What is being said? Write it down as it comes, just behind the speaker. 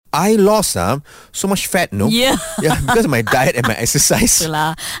I lost so much fat, no? Yeah. Yeah, because of my diet and my exercise.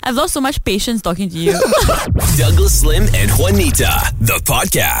 I've lost so much patience talking to you. Douglas Slim and Juanita, the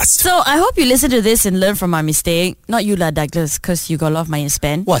podcast. So I hope you listen to this and learn from my mistake. Not you lah, Douglas, because you got a lot of money to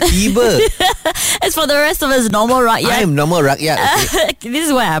spend. Wah, tiba. As for the rest of us, normal rakyat. I am normal rakyat. Okay. This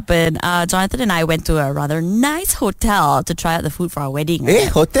is what happened. Jonathan and I went to a rather nice hotel to try out the food for our wedding.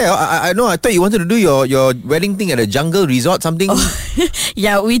 Hotel? I know. I thought you wanted to do your wedding thing at a jungle resort, something.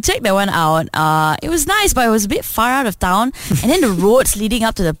 Yeah, we checked that one out. It was nice, but it was a bit far out of town. And then the roads leading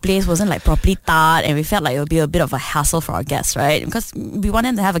up to the place wasn't like properly tarred, and we felt like it would be a bit of a hassle for our guests, right? Because we wanted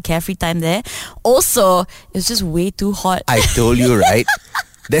them to have a carefree time there. Also, it was just way too hot. I told you, right?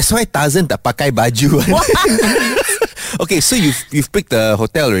 That's why Tarzan tak pakai baju. Okay, so you've picked the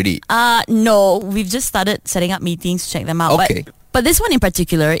hotel already? No, we've just started setting up meetings to check them out. Okay. But this one in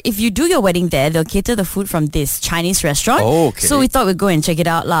particular, if you do your wedding there, they'll cater the food from this Chinese restaurant. Oh, okay. So we thought we'd go and check it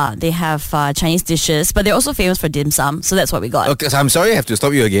out lah. They have Chinese dishes, but they're also famous for dim sum. So that's what we got. Okay, so I'm sorry I have to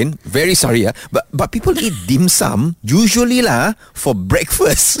stop you again. Very sorry. But people eat dim sum usually for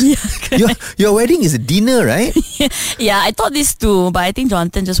breakfast. Yeah, your wedding is a dinner, right? Yeah, I thought this too, but I think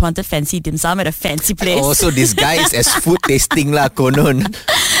Jonathan just wanted fancy dim sum at a fancy place. Oh, so disguised as food tasting lah, konon.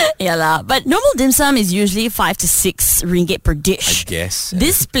 Yeah lah. But normal dim sum is usually 5 to 6 ringgit per dish. I guess.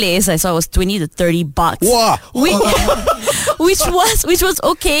 This place I saw was 20 to 30 bucks. Wow. Which was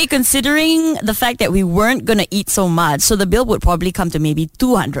okay considering the fact that we weren't gonna eat so much. So the bill would probably come to maybe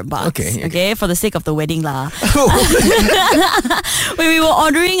 200 bucks. Okay, for the sake of the wedding lah. When we were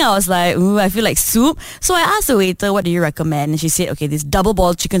ordering, I was like, ooh, I feel like soup. So I asked the waiter, what do you recommend? And she said, okay, this double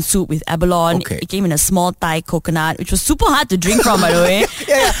boiled chicken soup with abalone. Okay. It came in a small Thai coconut, which was super hard to drink from, by the way.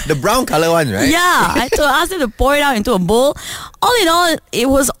 Yeah, the brown color one, right? Yeah, so I asked them to pour it out into a bowl. All in all, it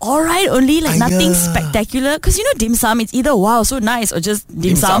was alright, only like nothing spectacular. Because you know dim sum, it's either wow, so nice, or just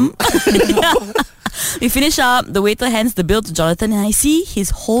dim sum. We finish up, the waiter hands the bill to Jonathan, and I see his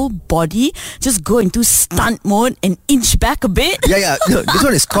whole body just go into stunt mode and inch back a bit. Yeah. No, this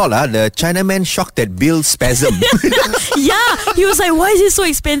one is called the Chinaman shocked at bill spasm. Yeah, he was like, why is it so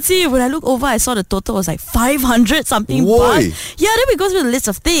expensive? When I look over, I saw the total was like 500 something Woi. bucks. Yeah, then we go through the list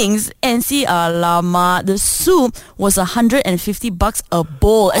of things and see, alamak, the soup was 150 bucks a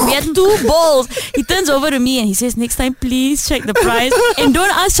bowl, and we had 2 bowls. He turns over to me and he says, next time please check the price and don't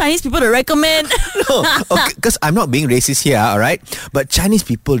ask Chinese people to recommend. No, because I'm not being racist here, alright? But Chinese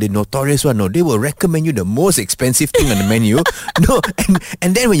people, the notorious one, they will recommend you the most expensive thing on the menu. No,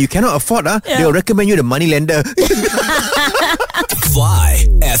 and then when you cannot afford, they will recommend you the money lender. Fly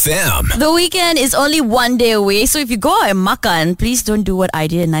FM. The weekend is only one day away, so if you go out and makan, please don't do what I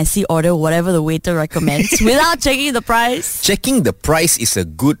did and nicely order whatever the waiter recommends without checking the price. Checking the price is a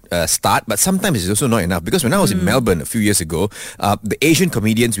good start, but sometimes it's also not enough. Because when I was in Melbourne a few years ago, the Asian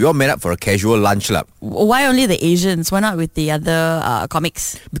comedians, we all met up for a casual lunch lah. Why only the Asians? Why not with the other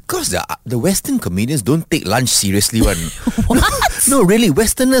comics? Because the Western comedians don't take lunch seriously one. What? No, really,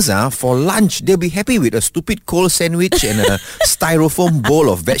 Westerners for lunch, they'll be happy with a stupid cold sandwich and a styrofoam bowl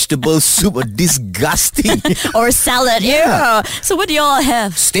of vegetable soup. Disgusting. Or salad. Yeah. So what do you all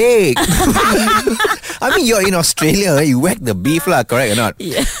have? Steak. I mean, you're in Australia, you whack the beef lah, correct or not?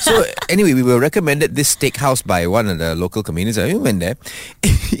 Yeah. So anyway, we were recommended this steakhouse by one of the local comedians. We went there.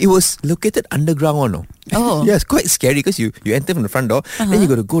 It was located underground. Oh. Yeah, it's quite scary because you enter from the front door, then you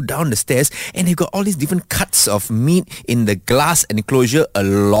got to go down the stairs, and they've got all these different cuts of meat in the glass enclosure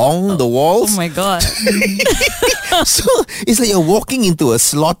along the walls. Oh my god. So it's like you're walking into a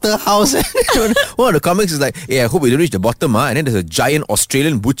slaughterhouse. One of the comics is like, I hope we don't reach the bottom, and then there's a giant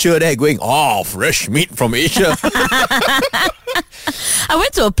Australian butcher there going, fresh meat from Asia. I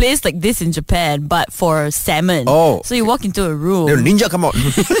went to a place like this in Japan, but for salmon. Oh. So you walk into a room. The ninja come out.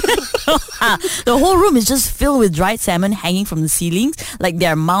 The whole room is just filled with dried salmon hanging from the ceilings, like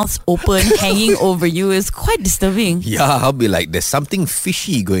their mouths open, hanging over you. It's quite disturbing. Yeah, I'll be like, there's something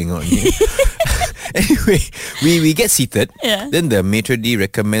fishy going on here. Anyway, we get seated. Yeah. Then the maitre d'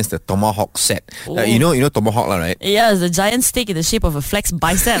 recommends the tomahawk set. You know tomahawk lah, right? Yeah, it's a giant steak in the shape of a flex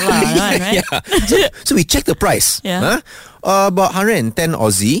bicep lah, right? Yeah. So we check the price. Yeah. About 110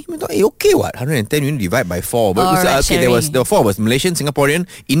 Aussie. We thought, okay, what? 110, you divide by 4. But there were 4 of us: Malaysian, Singaporean,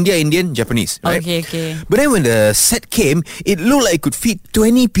 Indian, Japanese. Right? Okay. But then when the set came, it looked like it could feed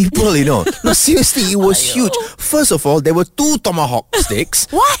 20 people, No, seriously, it was huge. First of all, there were 2 tomahawk steaks.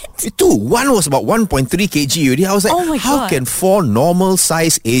 What? 2. One was about 1.3 kg already. I was like, oh my how God. can 4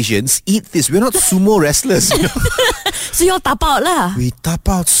 normal-sized Asians eat this? We're not sumo wrestlers, So you all tap out lah. We tap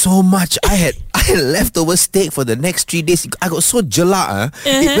out so much. I had leftover steak for the next 3 days. I got so jelak.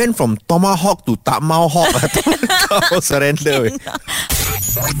 It went from tomahawk to tak mau hawk. I surrender.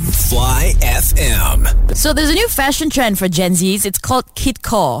 Fly FM. So there's a new fashion trend for Gen Zs. It's called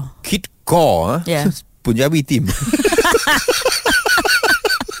Kidcore. Kid Core, huh? Yeah. Punjabi team.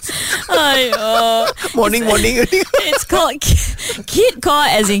 Morning. It's called Kidcore,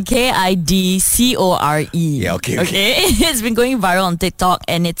 as in Kidcore. Yeah, okay. It's been going viral on TikTok,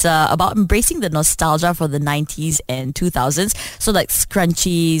 and it's about embracing the nostalgia for the 90s and 2000s. So like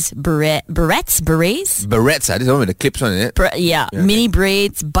scrunchies, berets. Berets, this is the one with the clips on it. Mini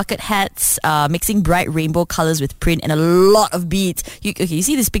braids, bucket hats, mixing bright rainbow colors with print, and a lot of beads. You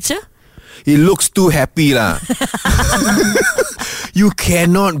see this picture? He looks too happy lah. You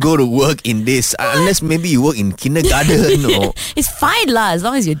cannot go to work in this unless maybe you work in kindergarten or... It's fine lah, as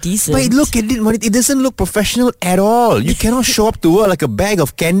long as you're decent. But look at it, it doesn't look professional at all. You cannot show up to work like a bag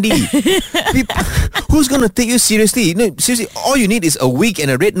of candy. Who's going to take you seriously? No, seriously, all you need is a wig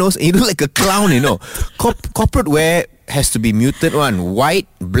and a red nose and you look like a clown, Corporate wear has to be muted one. White,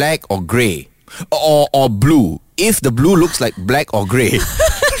 black or grey. Or blue. If the blue looks like black or grey.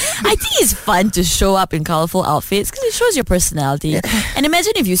 I think it's fun to show up in colourful outfits because it shows your personality. And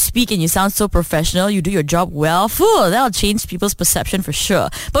imagine if you speak and you sound so professional, you do your job well. That'll change people's perception for sure.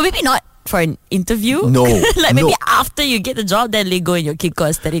 But maybe not for an interview. No. Maybe after you get the job, then they go in your Kidcore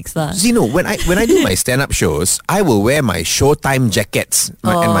aesthetics lah. See, when I do my stand-up shows, I will wear my Showtime jackets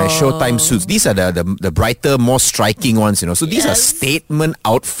and my Showtime suits. These are the brighter, more striking ones, So these are statement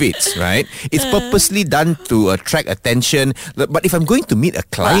outfits, right? It's purposely done to attract attention. But if I'm going to meet a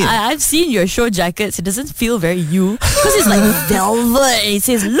client... I've seen your show jackets. It doesn't feel very you. Because it's like velvet. It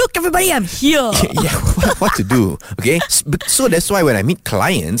says, look everybody, I'm here. Yeah, what to do? Okay? So that's why when I meet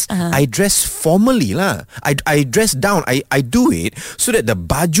clients, I dress formally lah. I dress down. I do it so that the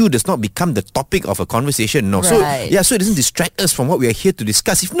baju does not become the topic of a conversation. No. Right. So it doesn't distract us from what we are here to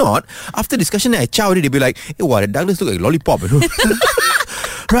discuss. If not, after discussion, I chow it. They'll be like, "Hey, what? Douglas look like a lollipop."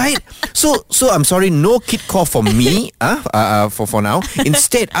 Right? So I'm sorry, no Kidcore for me for now.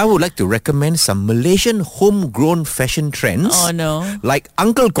 Instead, I would like to recommend some Malaysian homegrown fashion trends. Oh no. Like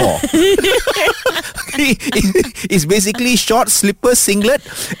Uncle Core. It's basically short slipper singlet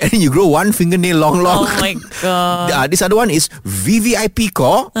and you grow one fingernail long. Oh my god. This other one is VVIP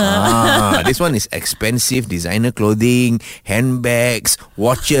Core. This one is expensive designer clothing, handbags,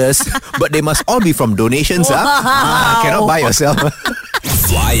 watches, but they must all be from donations. Cannot buy yourself.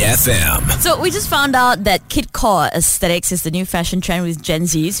 Fly FM. So we just found out that Kidcore aesthetics is the new fashion trend with Gen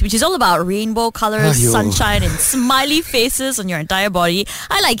Zs, which is all about rainbow colors, sunshine and smiley faces on your entire body.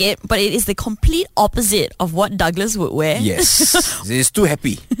 I like it, but it is the complete opposite of what Douglas would wear. Yes. He's too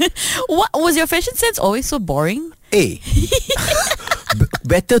happy. What was your fashion sense always so boring?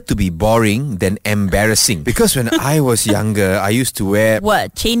 Better to be boring than embarrassing. Because when I was younger, I used to wear...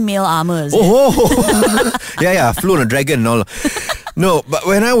 What? Chainmail armor? Yeah, flew on a dragon and all. No, but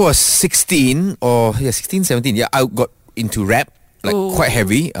when I was 16, 17, I got into rap. Quite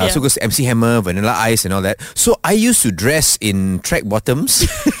heavy. So goes MC Hammer, Vanilla Ice and all that. So I used to dress in track bottoms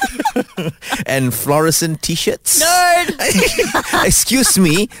and fluorescent t-shirts. Nerd! Excuse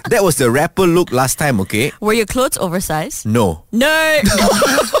me, that was the rapper look last time, okay? Were your clothes oversized? No. Nerd!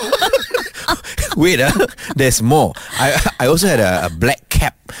 Wait, there's more. I also had a black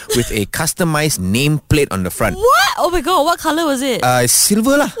cap with a customized nameplate on the front. What? Oh my god, what color was it?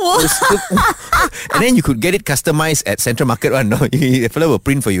 Silver lah. And then you could get it customized at Central Market one. No, the fella will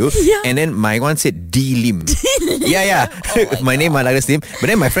print for you. Yeah. And then my one said D Lim. Yeah. My name, my Douglas Lim. But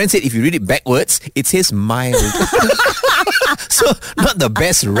then my friend said if you read it backwards, it says mild. So not the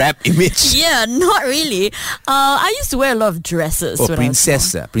best rap image. Yeah, not really. I used to wear a lot of dresses.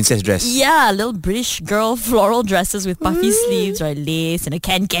 Princess dress. Yeah, little British girl floral dresses with puffy sleeves or lace and a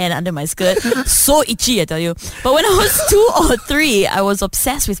can under my skirt. So itchy, I tell you. But when I was 2 or 3, I was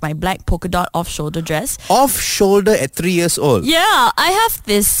obsessed with my black polka dot off-shoulder dress. Off-shoulder at 3 years old? Yeah, I have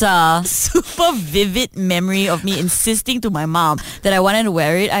this super vivid memory of me insisting to my mom that I wanted to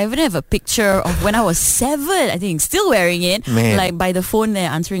wear it. I even have a picture of when I was 7, I think, still wearing it. Man. Like by the phone there,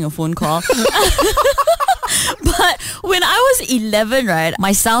 answering a phone call. But when I was 11, right,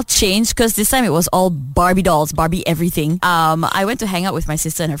 my style changed because this time it was all Barbie dolls, Barbie everything. I went to hang out with my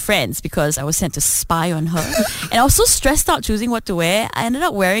sister and her friends because I was sent to spy on her. And I was so stressed out choosing what to wear. I ended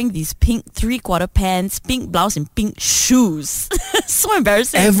up wearing these pink 3/4 pants, pink blouse and pink shoes. So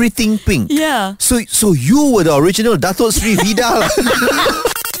embarrassing. Everything pink? Yeah. So you were the original Dato' Sri Vidal.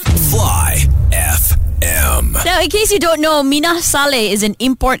 Fly FM. Now, in case you don't know, Mina Saleh is an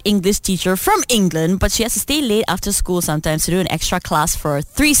import English teacher from England, but she has to stay late after school sometimes to do an extra class for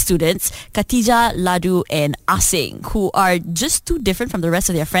 3 students, Khatijah, Ladu and Asing, who are just too different from the rest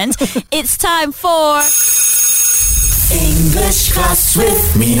of their friends. It's time for... English class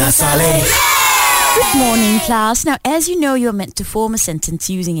with Mina Saleh. Good morning, class. Now, as you know, you're meant to form a sentence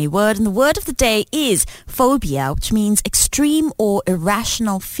using a word, and the word of the day is phobia, which means extreme or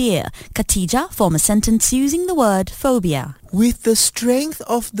irrational fear. Khatija, form a sentence using the word phobia. With the strength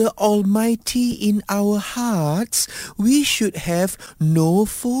of the Almighty in our hearts, we should have no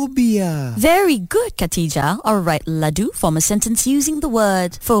phobia. Very good, Khatija. All right, Laddu, form a sentence using the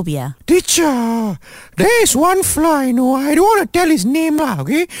word phobia. Teacher, there is one fella, I don't want to tell his name,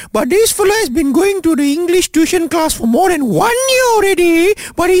 okay? But this fella has been going to the English tuition class for more than 1 year already,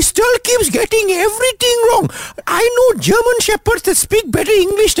 but he still keeps getting everything wrong. I know German shepherds that speak better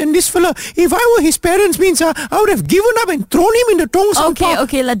English than this fella. If I were his parents, I would have given up and thrown him in the tongs.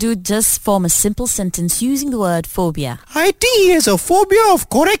 Okay, Laddu, just form a simple sentence using the word phobia. I think he has a phobia of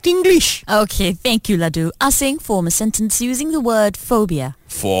correct English. Okay, thank you, Laddu. Asing, form a sentence using the word phobia.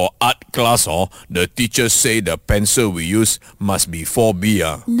 For art class, the teachers say the pencil we use must be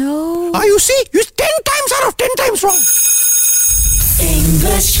 4B. No. You see? You 10 times out of 10 times wrong.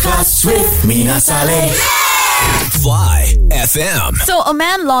 English class with Mina Saleh. Fly FM. So a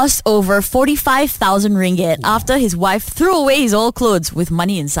man lost over 45,000 ringgit after his wife threw away his old clothes with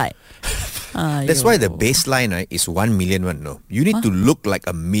money inside. That's why the baseline, right, is 1 million. No, you need to look like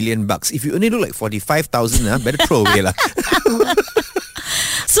 $1 million. If you only look like 45,000, better throw away lah.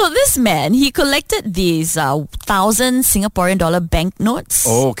 So this man, he collected these 1,000 Singaporean dollar banknotes.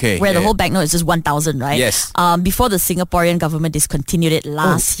 Oh, okay. Where the whole banknote is just 1,000, right? Yes. Before the Singaporean government discontinued it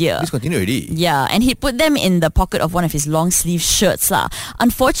last year. Discontinued already? Yeah, and he put them in the pocket of one of his long sleeve shirts lah.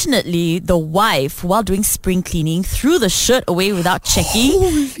 Unfortunately, the wife, while doing spring cleaning, threw the shirt away without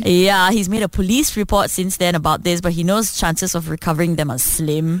checking. Yeah, he's made a police report since then about this, but he knows chances of recovering them are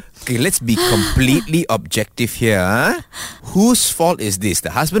slim. Okay, let's be completely objective here. Huh? Whose fault is this? The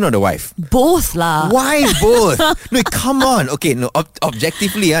husband or the wife? Both lah. Why both? No, come on. Okay, no,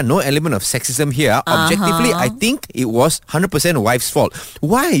 objectively, no element of sexism here. Objectively, I think it was 100% wife's fault.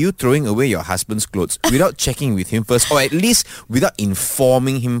 Why are you throwing away your husband's clothes without checking with him first, or at least without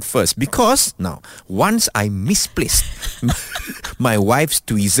informing him first? Because now, once I misplaced my wife's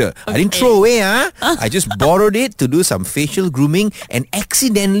tweezer, I didn't throw away. I just borrowed it to do some facial grooming and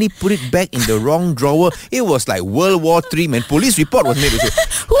accidentally put it back in the wrong drawer. It was like World War III, man. Police report was made.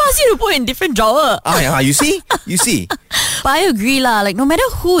 Who asked you to put in different drawer? You see? You see? But I agree lah. Like no matter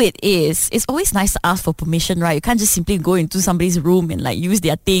who it is, it's always nice to ask for permission, right? You can't just simply go into somebody's room and like use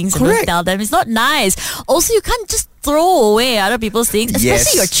their things and don't tell them. It's not nice. Also, you can't just throw away other people's things,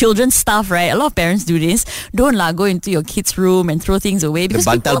 especially your children's stuff, right? A lot of parents do this. Don't go into your kid's room and throw things away because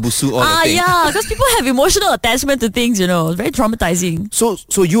the bantal busu all the thing. Yeah, because people have emotional attachment to things, It's very traumatizing.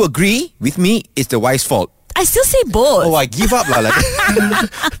 So you agree with me? It's the wife's fault. I still say both. I give up lah.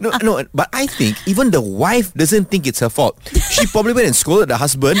 No, but I think even the wife doesn't think it's her fault. She probably went and scolded the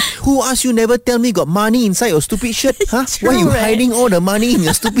husband. Who asked you never tell me got money inside your stupid shirt? Huh? True, why are you right? hiding all the money in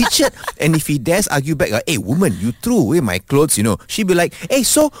your stupid shirt? And if he dares argue back, hey woman, you threw away my clothes, she'd be like, hey,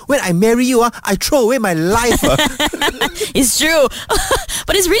 so when I marry you, I throw away my life. It's true.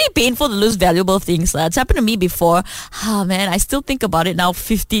 But it's really painful to lose valuable things. It's happened to me before. Man, I still think about it now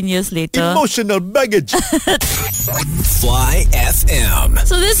 15 years later. Emotional baggage. Fly FM.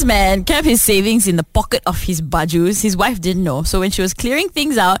 So this man kept his savings in the pocket of his bajus. His wife didn't know. So when she was clearing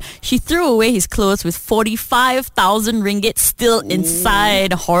things out, she threw away his clothes with 45,000 ringgit still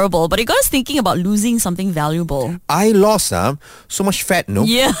inside. Horrible. But it got us thinking about losing something valuable. I lost so much fat, no?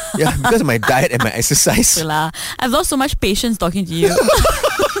 Yeah. Yeah, because of my diet and my exercise. I've lost so much patience talking to you.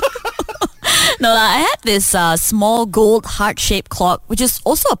 No, I had this small gold heart-shaped clock, which is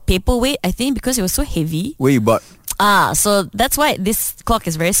also a paperweight, I think, because it was so heavy. Where you bought? So that's why this clock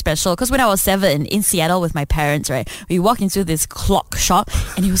is very special. Because when I was 7 in Seattle with my parents, right, we walked into this clock shop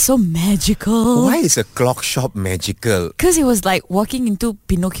and it was so magical. Why is a clock shop magical? Because it was like walking into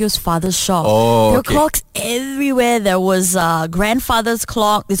Pinocchio's father's shop. Oh, there were clocks everywhere. There was grandfather's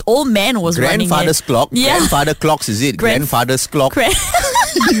clock. This old man was running it. Grandfather's clock? Yeah. Grandfather clocks, is it? Grandfather's clock?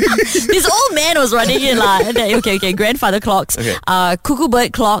 This old man was running it lah. Okay, grandfather clocks. Okay. Cuckoo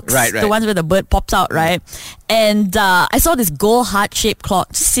bird clocks. Right. The ones where the bird pops out, right? And I saw this gold heart-shaped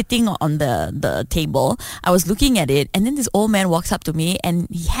clock just sitting on the table. I was looking at it, and then this old man walks up to me and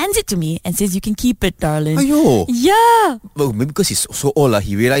he hands it to me and says, "You can keep it, darling." Aiyo. Yeah. Well, maybe because he's so old,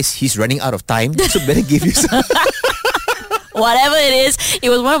 he realized he's running out of time, so better give you some. Whatever it is, it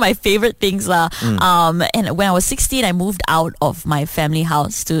was one of my favorite things lah. And when I was 16, I moved out of my family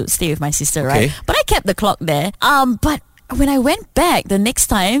house to stay with my sister, right? But I kept the clock there. But when I went back the next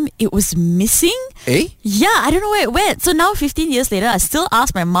time, it was missing. Eh? Yeah, I don't know where it went. So now 15 years later, I still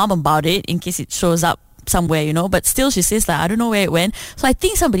ask my mom about it in case it shows up somewhere, but still she says I don't know where it went. So I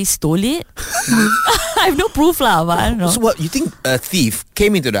think somebody stole it. I have no proof but I don't know. So what, you think a thief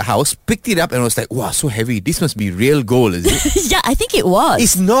came into the house, picked it up and was like, wow, so heavy, this must be real gold, is it? Yeah, I think it was.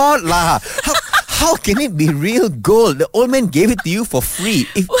 It's not lah. How can it be real gold? The old man gave it to you for free.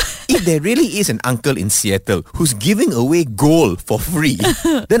 If there really is an uncle in Seattle who's giving away gold for free,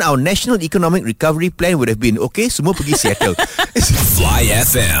 then our National Economic Recovery Plan would have been, okay, semua pergi Seattle. Fly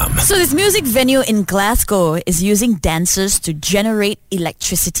FM. So this music venue in Glasgow is using dancers to generate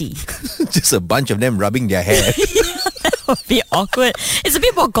electricity. Just a bunch of them rubbing their hair. That would be awkward. It's a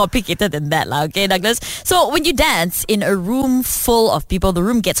bit more complicated than that, okay, Douglas? So when you dance in a room full of people, the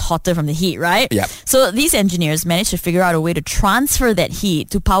room gets hotter from the heat, right? Yep. So these engineers managed to figure out a way to transfer that heat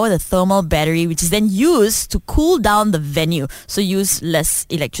to power the thermal battery, which is then used to cool down the venue. So use less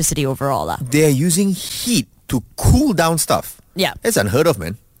electricity overall. They're using heat to cool down stuff. Yeah. That's unheard of,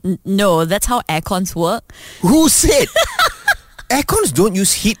 man. No, that's how aircons work. Who said? Aircons don't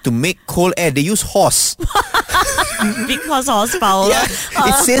use heat to make cold air. They use horse. Because horsepower. Yeah,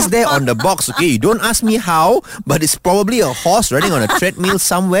 it says there on the box. Okay, you don't ask me how, but it's probably a horse running on a treadmill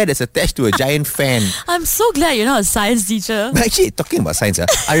somewhere that's attached to a giant fan. I'm so glad you're not a science teacher. But actually, talking about science,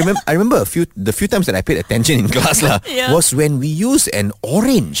 I remember the few times that I paid attention in class Yeah. was when we used an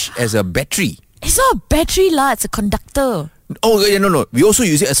orange as a battery. It's not a battery it's a conductor. Oh, yeah, no. We also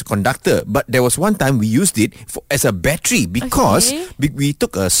use it as a conductor. But there was one time we used it as a battery because we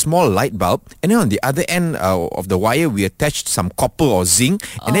took a small light bulb and then on the other end of the wire we attached some copper or zinc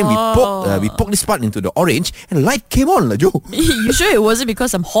and then we poked this part into the orange and light came on, Joe. You sure it wasn't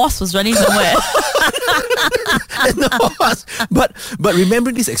because some horse was running somewhere? No, but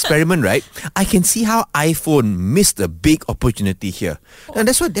remembering this experiment, right? I can see how iPhone missed a big opportunity here. And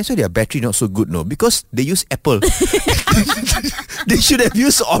that's why their battery not so good, no? Because they use Apple. They should have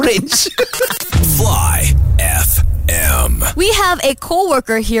used orange. Fly FM. We have a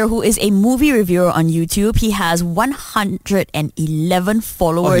co-worker here who is a movie reviewer on YouTube. He has 111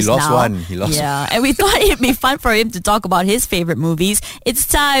 followers he lost now. one. He lost Yeah, and we thought it'd be fun for him to talk about his favorite movies. It's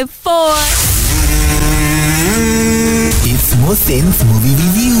time for... It's Mohsin's movie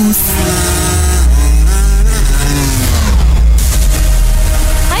reviews.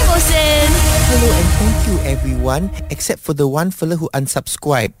 Hi, Mohsin. Hello and thank you everyone, except for the one fella who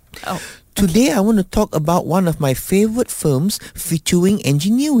unsubscribed. Oh. Today I want to talk about one of my favorite films featuring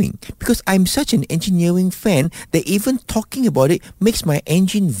engineering because I'm such an engineering fan that even talking about it makes my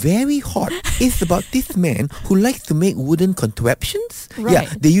engine very hot. It's about this man who likes to make wooden contraptions. Right.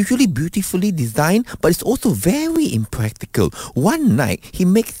 Yeah, they're usually beautifully designed, but it's also very impractical. One night he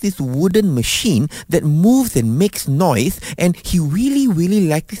makes this wooden machine that moves and makes noise, and he really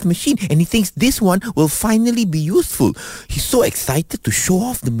likes this machine and he thinks this one will finally be useful. He's so excited to show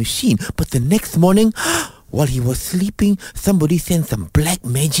off the machine, but the next morning, while he was sleeping, somebody sent some black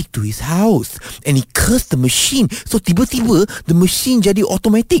magic to his house and he cursed the machine. So tiba-tiba, the machine jadi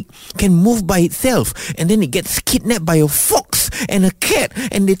automatic, can move by itself, and then it gets kidnapped by a fox and a cat,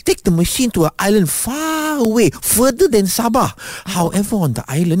 and they take the machine to an island far away, further than Sabah. However, on the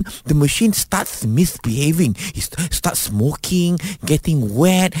island, the machine starts misbehaving. It starts smoking, getting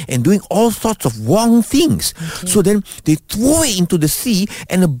wet, and doing all sorts of wrong things. Okay. So then they throw it into the sea,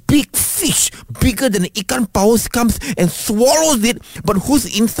 and a big fish, bigger than an ikan paus, comes and swallows it. But who's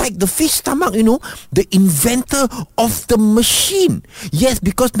inside the fish stomach, The inventor of the machine. Yes,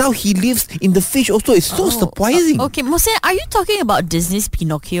 because now he lives in the fish also. It's so surprising. Okay, Mohsin, are you talking about Disney's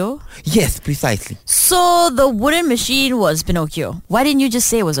Pinocchio? Yes, precisely. So the wooden machine was Pinocchio. Why didn't you just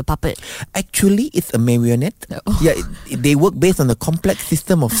say it was a puppet? Actually, it's a marionette. Yeah, they work based on a complex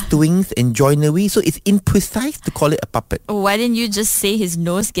system of strings and joinery, so it's imprecise to call it a puppet. Why didn't you just say his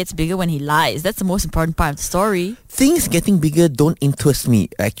nose gets bigger when he lies? That's the most important part of the story. Things getting bigger don't interest me,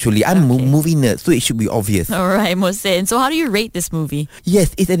 actually. I'm a movie nerd, so it should be obvious. Alright, Mohsin. So how do you rate this movie?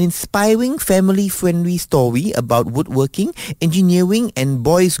 Yes, it's an inspiring, family-friendly story about woodworking, engineering, and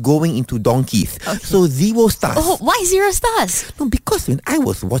boys going into donkeys. Okay. So 0 stars. Oh, why 0 stars? No, because when I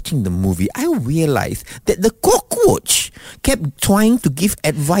was watching the movie, I realized that the cockroach kept trying to give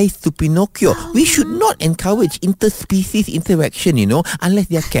advice to Pinocchio. We should not encourage interspecies interaction, unless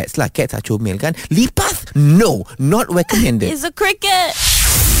they are cats. Cats are comel, kan? Lipas? No, not recommended. It's a cricket.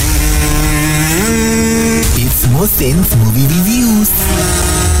 It's Mohsin's movie reviews.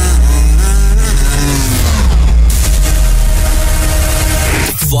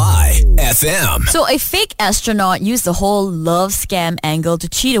 Fly FM. So a fake astronaut used the whole love scam angle to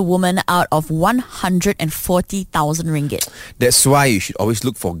cheat a woman out of 140,000 ringgit. That's why you should always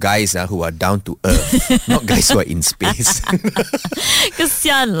look for guys who are down to earth, not guys who are in space.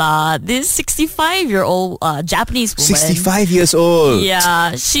 Kasian lah, this 65-year-old Japanese woman. 65 years old.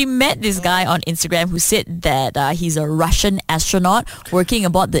 Yeah, she met this guy on Instagram who said that he's a Russian astronaut working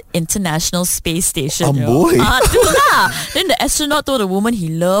aboard the International Space Station. Boy. Tu lah. Then the astronaut told the woman he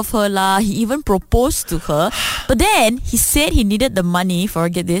loved her lah. He even proposed to her. But then he said he needed the money for,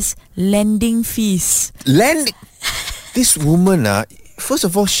 get this, landing fees. This woman, first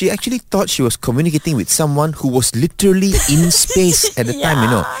of all, she actually thought she was communicating with someone who was literally in space at the time,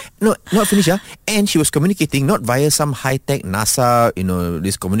 No, not finished, And she was communicating not via some high-tech NASA,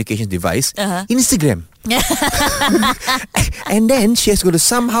 this communications device, Instagram. And then she has got to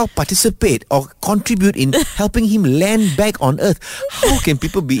somehow participate or contribute in helping him land back on Earth. How can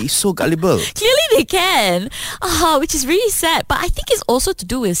people be so gullible? Clearly they can, which is really sad. But I think it's also to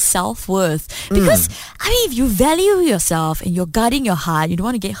do with self-worth. Because, if you value yourself and you're guarding your heart, you don't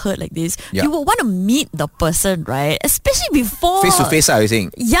want to get hurt like this, you will want to meet the person, right? Especially before... Face-to-face, are you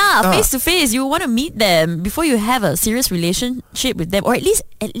saying? Yeah, face-to-face. You want to meet them before you have a serious relationship with them, or at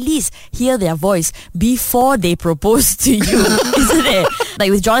least hear their voice before they propose to you, isn't it? Like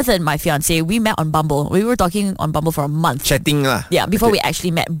with Jonathan, my fiance, we met on Bumble. We were talking on Bumble for a month. Chatting lah. Yeah, before we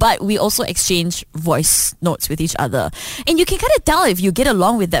actually met. But we also exchanged voice notes with each other. And you can kind of tell if you get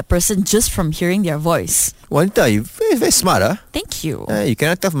along with that person just from hearing their voice. Wanita, you're very, very smart, Thank you. You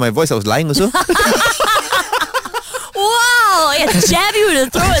cannot tell from my voice I was lying also. Wow! I jab you in the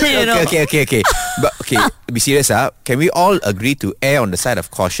throat, Okay. But be serious, can we all agree to err on the side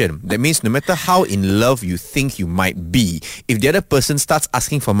of caution? That means no matter how in love you think you might be, if the other person starts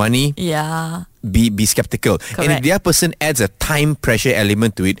asking for money, be skeptical. Correct. And if the other person adds a time pressure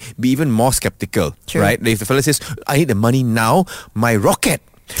element to it, be even more skeptical. True. Right? If the fella says, I need the money now, my rocket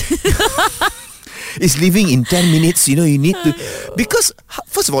is leaving in 10 minutes, you need to... Because,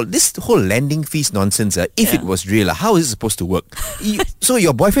 first of all, this whole landing fees nonsense, if it was real, how is it supposed to work? So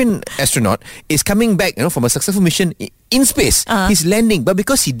your boyfriend, astronaut, is coming back from a successful mission in space. He's landing, but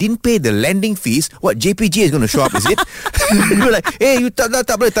because he didn't pay the landing fees, what, JPG is going to show up, is it? You're like, hey, you tak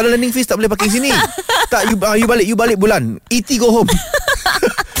boleh landing fees, tak boleh pakai sini. Tak, you balik bulan. ET go home.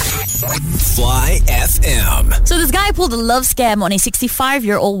 Fly FM. So this guy pulled a love scam on a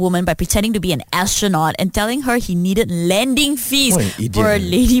 65-year-old woman by pretending to be an astronaut and telling her he needed landing fees for a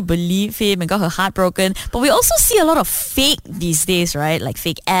lady believe him and got her heart broken. But we also see a lot of fake these days, right? Like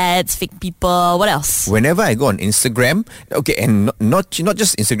fake ads, fake people. What else? Whenever I go on Instagram, and not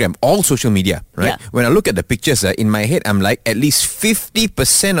just Instagram, all social media, right? Yeah. When I look at the pictures, in my head, I'm like, at least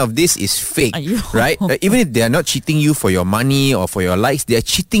 50% of this is fake, right? Even if they are not cheating you for your money or for your likes, they are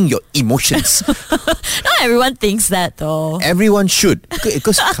cheating your emotions. Not everyone thinks that though. Everyone should.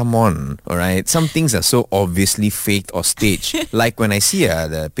 Because come on, alright? Some things are so obviously faked or staged. Like when I see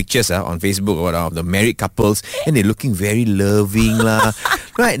the pictures on Facebook or of the married couples and they're looking very loving lah.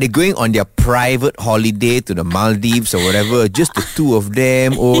 Right? They're going on their private holiday to the Maldives or whatever, just the two of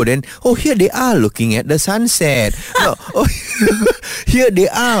them. Here they are looking at the sunset. Here they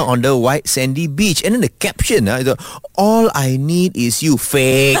are on the white sandy beach. And then the caption, all I need is you.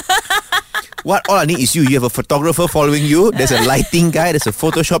 Fake. What? All I need is you. You have a photographer following you. There's a lighting guy. There's a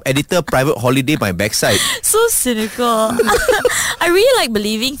Photoshop editor. Private holiday my backside. So cynical. I really like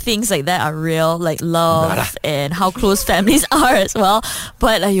believing things like that are real, like love and how close families are as well.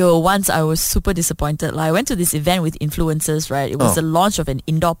 But once I was super disappointed. I went to this event with influencers, right? It was the launch of an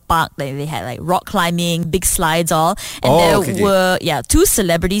indoor park. They had like rock climbing, big slides, all. And there were two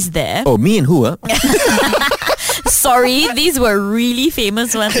celebrities there. Oh, me and who? Sorry, these were really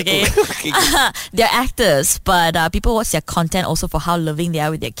famous ones, okay? They're actors, but people watch their content also for how loving they are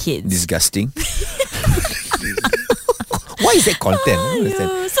with their kids. Disgusting. Why is that content?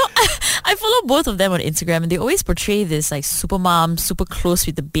 So I follow both of them on Instagram, and they always portray this like super mom, super close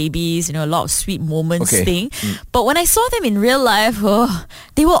with the babies, a lot of sweet moments thing. But when I saw them in real life,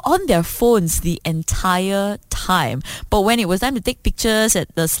 they were on their phones the entire time. But when it was time to take pictures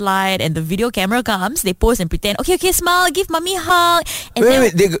at the slide and the video camera comes, they pose and pretend, okay, smile, give mommy a hug. And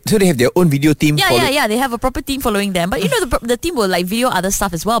so they have their own video team? Yeah, they have a proper team following them. But the team will like video other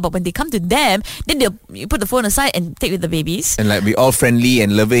stuff as well. But when they come to them, then you put the phone aside and take with the babies. And like be all friendly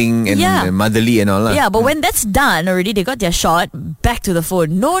and loving and motherly and all that. Yeah, but when that's done already, they got their shot, back to the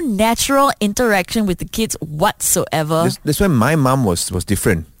phone. No natural interaction with the kids whatsoever. That's why my mom was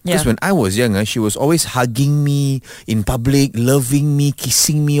different. Because when I was younger, she was always hugging me in public, loving me,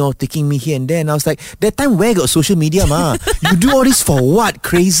 kissing me, or taking me here and there. And I was like, that time where got social media, ma? You do all this for what?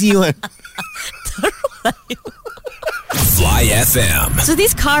 Crazy one. Fly FM. So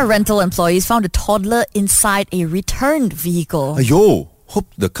these car rental employees found a toddler inside a returned vehicle. Ayo, hope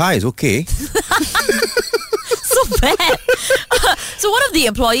the car is okay. So bad. So one of the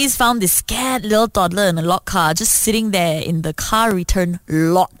employees found this scared little toddler in a locked car just sitting there in the car return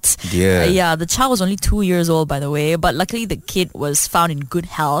lot. Dear. Yeah, the child was only 2 years old, by the way, but luckily the kid was found in good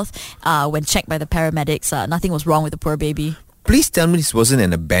health. When checked by the paramedics, nothing was wrong with the poor baby. Please tell me this wasn't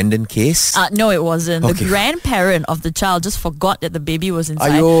an abandoned case. No, it wasn't. Okay. The grandparent of the child just forgot that the baby was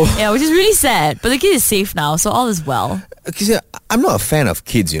inside. Ayo. Yeah, which is really sad. But the kid is safe now, so all is well. Okay, so I'm not a fan of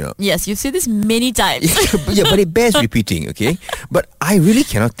kids, Yes, you've said this many times. but it bears repeating, okay? But I really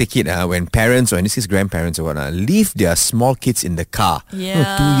cannot take it when parents, or in this case grandparents or whatnot, leave their small kids in the car.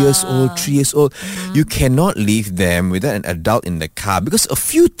 Yeah. 2 years old, 3 years old. You cannot leave them without an adult in the car, because a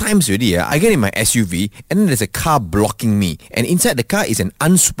few times already, I get in my SUV and then there's a car blocking me. And inside the car is an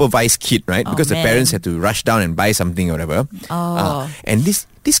unsupervised kid, right? Because the man. parents had to rush down and buy something or whatever. Oh. And this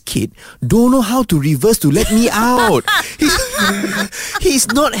kid don't know how to reverse to let me out.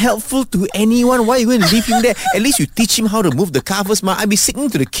 He's not helpful to anyone. Why are you going to leave him there? At least you teach him how to move the car first. I'd be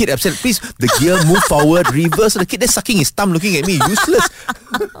signaling to the kid. I'm saying, please, the gear, move forward, reverse. So the kid is sucking his thumb, looking at me, useless.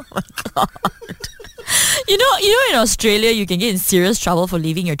 Oh my God. You know, in Australia, you can get in serious trouble for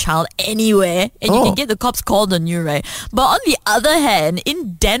leaving your child anywhere, and you can get the cops called on you, right? But on the other hand,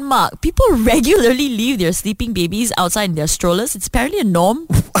 in Denmark, people regularly leave their sleeping babies outside in their strollers. It's apparently a norm.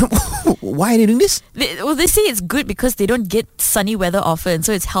 Why are they doing this? They say it's good because they don't get sunny weather often,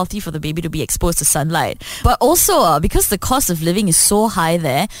 so it's healthy for the baby to be exposed to sunlight. But also, because the cost of living is so high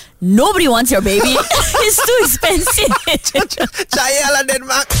there, nobody wants your baby. It's too expensive. Chayalah,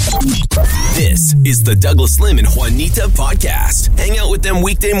 Denmark. This is the Douglas Lim and Juanita podcast. Hang out with them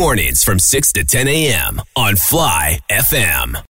weekday mornings from 6 to 10 a.m. on Fly FM.